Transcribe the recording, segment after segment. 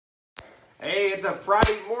Hey, it's a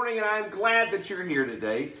Friday morning and I'm glad that you're here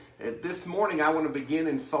today. This morning I want to begin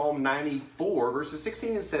in Psalm 94, verses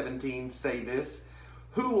 16 and 17 say this: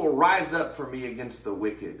 Who will rise up for me against the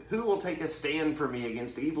wicked? Who will take a stand for me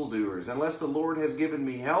against evildoers? Unless the Lord has given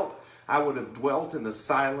me help, I would have dwelt in the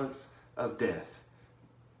silence of death.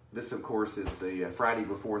 This, of course, is the Friday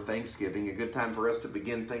before Thanksgiving, a good time for us to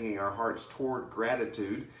begin thinking our hearts toward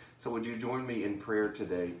gratitude. So would you join me in prayer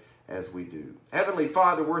today as we do? Heavenly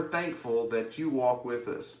Father, we're thankful that you walk with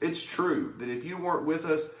us. It's true that if you weren't with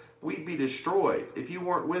us, we'd be destroyed. If you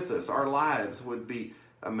weren't with us, our lives would be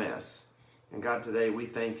a mess. And God, today we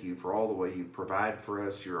thank you for all the way you provide for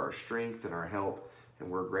us. You're our strength and our help,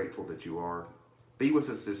 and we're grateful that you are. Be with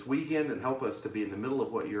us this weekend and help us to be in the middle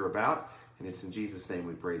of what you're about. And it's in Jesus' name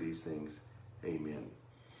we pray these things. Amen.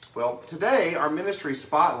 Well, today our ministry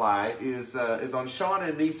spotlight is on Sean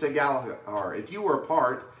and Nisa Gallagher. If you were a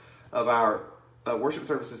part of our worship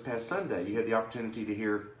services past Sunday, you had the opportunity to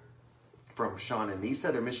hear from Sean and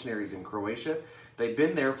Nisa. They're missionaries in Croatia. They've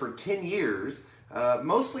been there for 10 years,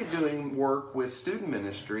 mostly doing work with student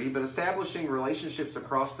ministry, but establishing relationships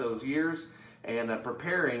across those years and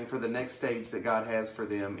preparing for the next stage that God has for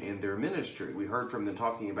them in their ministry. We heard from them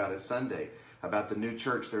talking about it Sunday, about the new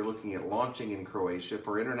church they're looking at launching in Croatia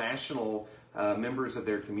for international members of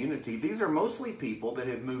their community. These are mostly people that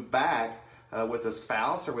have moved back with a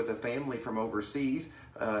spouse or with a family from overseas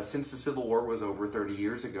since the Civil War was over 30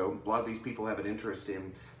 years ago. A lot of these people have an interest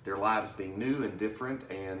in their lives being new and different,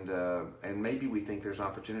 and maybe we think there's an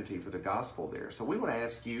opportunity for the gospel there. So we want to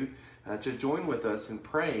ask you to join with us in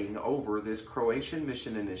praying over this Croatian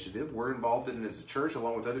mission initiative. We're involved in it as a church,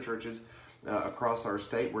 along with other churches across our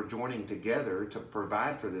state. We're joining together to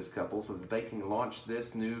provide for this couple so that they can launch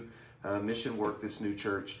this new mission work, this new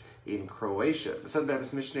church in Croatia. The Southern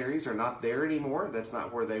Baptist missionaries are not there anymore. That's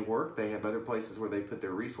not where they work. They have other places where they put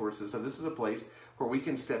their resources. So this is a place where we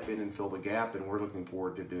can step in and fill the gap, and we're looking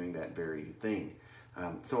forward to doing that very thing.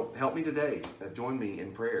 So help me today. Join me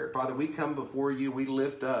in prayer. Father, we come before you. We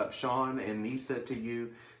lift up Sean and Nisa to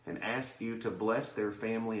you and ask you to bless their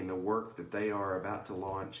family and the work that they are about to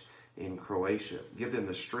launch in Croatia. Give them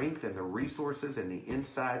the strength and the resources and the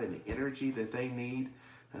insight and the energy that they need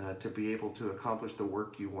to be able to accomplish the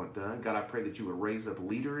work you want done. God, I pray that you would raise up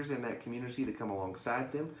leaders in that community to come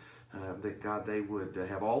alongside them, that God, they would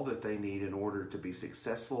have all that they need in order to be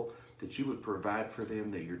successful, that you would provide for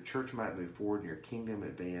them, that your church might move forward and your kingdom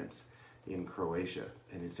advance in Croatia.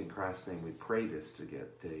 And it's in Christ's name we pray this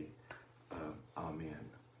today. Amen.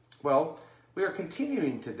 Well, we are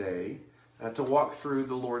continuing today to walk through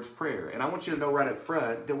the Lord's Prayer. And I want you to know right up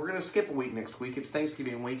front that we're going to skip a week next week. It's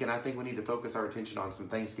Thanksgiving week, and I think we need to focus our attention on some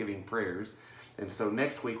Thanksgiving prayers. And so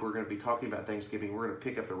next week we're going to be talking about Thanksgiving. We're going to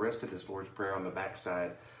pick up the rest of this Lord's Prayer on the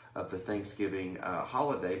backside of the Thanksgiving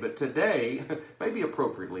holiday. But today, maybe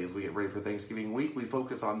appropriately as we get ready for Thanksgiving week, we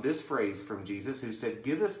focus on this phrase from Jesus who said,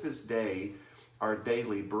 "Give us this day our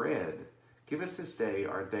daily bread." Give us this day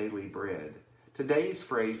our daily bread. Today's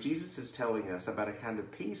phrase, Jesus is telling us about a kind of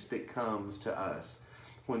peace that comes to us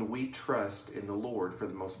when we trust in the Lord for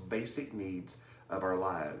the most basic needs of our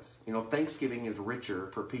lives. You know, Thanksgiving is richer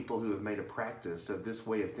for people who have made a practice of this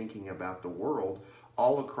way of thinking about the world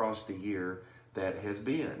all across the year that has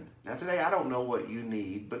been. Now today, I don't know what you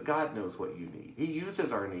need, but God knows what you need. He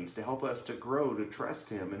uses our needs to help us to grow, to trust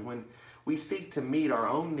Him. And when we seek to meet our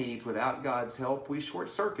own needs without God's help, we short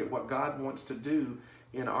circuit what God wants to do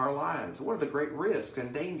in our lives. One of the great risks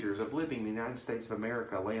and dangers of living in the United States of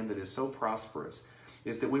America, a land that is so prosperous,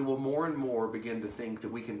 is that we will more and more begin to think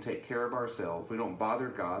that we can take care of ourselves. We don't bother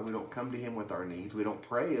God. We don't come to Him with our needs. We don't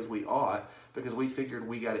pray as we ought because we figured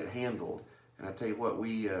we got it handled. And I tell you what,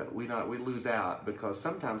 we lose out because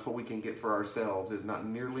sometimes what we can get for ourselves is not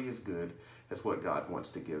nearly as good as what God wants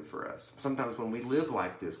to give for us. Sometimes when we live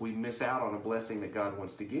like this, we miss out on a blessing that God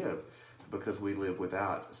wants to give, because we live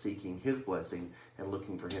without seeking His blessing and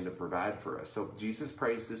looking for Him to provide for us. So Jesus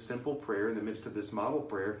prays this simple prayer in the midst of this model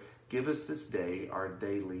prayer: give us this day our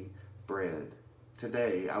daily bread.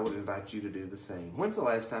 Today, I would invite you to do the same. When's the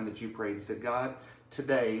last time that you prayed and said, God,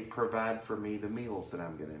 today provide for me the meals that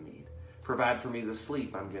I'm going to need. Provide for me the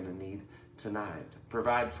sleep I'm going to need tonight.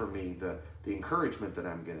 Provide for me the encouragement that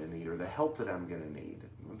I'm going to need, or the help that I'm going to need.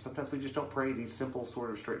 Sometimes we just don't pray these simple,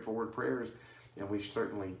 sort of straightforward prayers, and we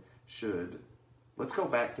certainly should. Let's go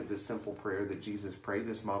back to this simple prayer that Jesus prayed,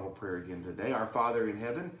 this model prayer again today. Our Father in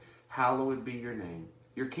heaven, hallowed be your name.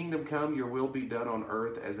 Your kingdom come, your will be done on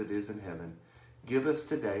earth as it is in heaven. Give us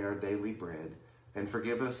today our daily bread, and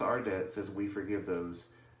forgive us our debts as we forgive those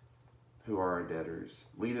who are our debtors.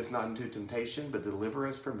 Lead us not into temptation, but deliver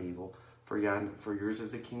us from evil. For yours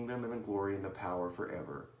is the kingdom and the glory and the power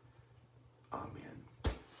forever.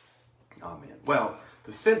 Amen. Amen. Well,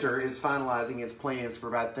 the center is finalizing its plans to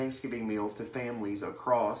provide Thanksgiving meals to families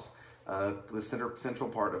across the central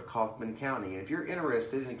part of Kaufman County. And if you're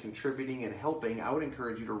interested in contributing and helping, I would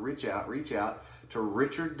encourage you to reach out to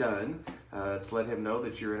Richard Dunn to let him know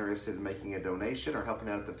that you're interested in making a donation or helping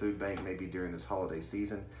out at the food bank maybe during this holiday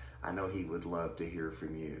season. I know he would love to hear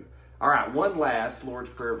from you. All right, one last Lord's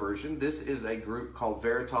Prayer version. This is a group called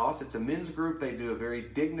Veritas. It's a men's group. They do a very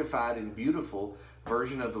dignified and beautiful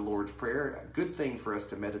version of the Lord's Prayer. A good thing for us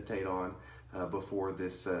to meditate on before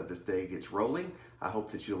this day gets rolling. I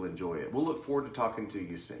hope that you'll enjoy it. We'll look forward to talking to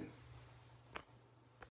you soon.